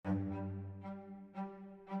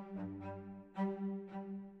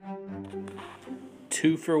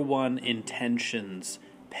2-for-1 intentions,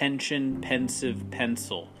 pension, pensive,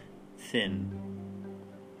 pencil, thin.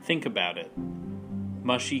 Think about it.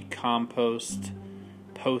 Mushy compost,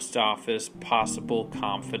 post office, possible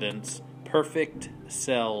confidence, perfect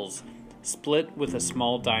cells, split with a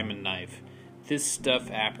small diamond knife. This stuff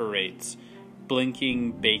apparates.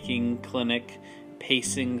 Blinking baking clinic,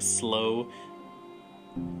 pacing slow,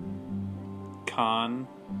 con,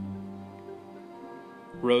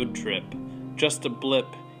 road trip. Just a blip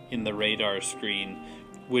in the radar screen,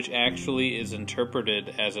 which actually is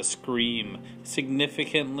interpreted as a scream.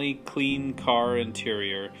 Significantly clean car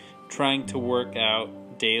interior, trying to work out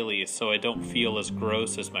daily so I don't feel as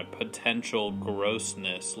gross as my potential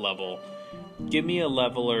grossness level. Give me a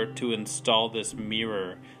leveler to install this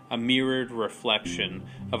mirror, a mirrored reflection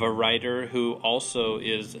of a writer who also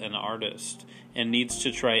is an artist and needs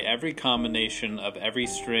to try every combination of every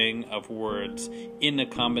string of words in a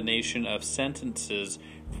combination of sentences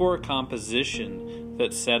for a composition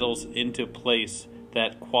that settles into place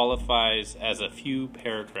that qualifies as a few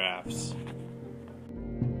paragraphs.